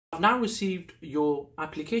I've now received your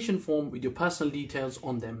application form with your personal details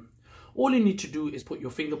on them. All you need to do is put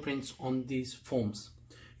your fingerprints on these forms.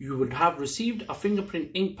 You would have received a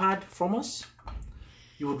fingerprint ink pad from us.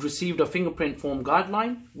 You would receive a fingerprint form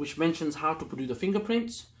guideline which mentions how to put the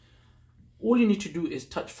fingerprints. All you need to do is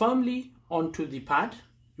touch firmly onto the pad.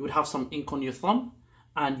 You would have some ink on your thumb,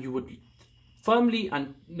 and you would firmly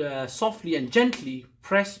and softly and gently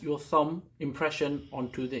press your thumb impression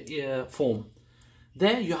onto the form.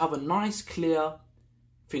 There you have a nice clear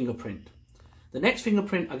fingerprint. The next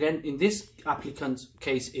fingerprint, again in this applicant's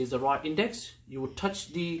case, is the right index. You would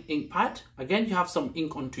touch the ink pad. Again, you have some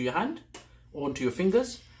ink onto your hand or onto your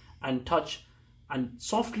fingers, and touch and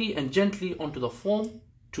softly and gently onto the form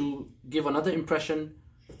to give another impression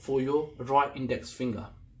for your right index finger.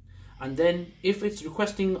 And then if it's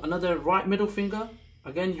requesting another right middle finger,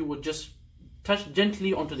 again you would just touch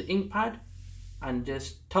gently onto the ink pad and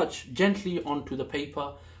just touch gently onto the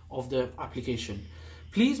paper of the application.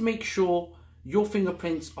 Please make sure your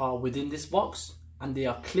fingerprints are within this box and they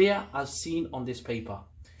are clear as seen on this paper.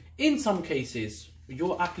 In some cases,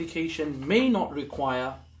 your application may not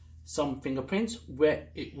require some fingerprints where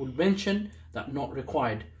it will mention that not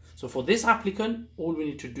required. So for this applicant, all we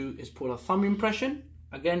need to do is put a thumb impression.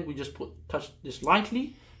 Again, we just touch this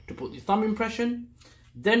lightly to put the thumb impression.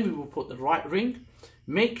 Then we will put the right ring.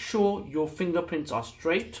 Make sure your fingerprints are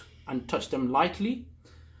straight and touch them lightly.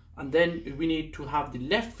 And then we need to have the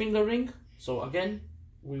left finger ring. So again,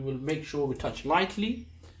 we will make sure we touch lightly.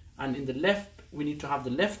 And in the left, we need to have the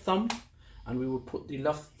left thumb, and we will put the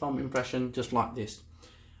left thumb impression just like this.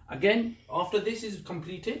 Again, after this is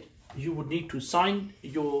completed, you would need to sign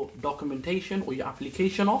your documentation or your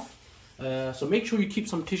application off. So make sure you keep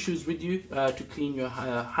some tissues with you to clean your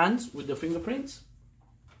hands with the fingerprints.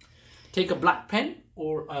 Take a black pen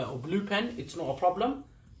or a blue pen, it's not a problem.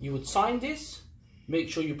 You would sign this, make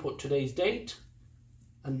sure you put today's date,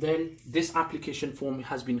 and then this application form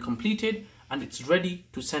has been completed and it's ready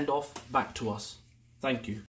to send off back to us. Thank you.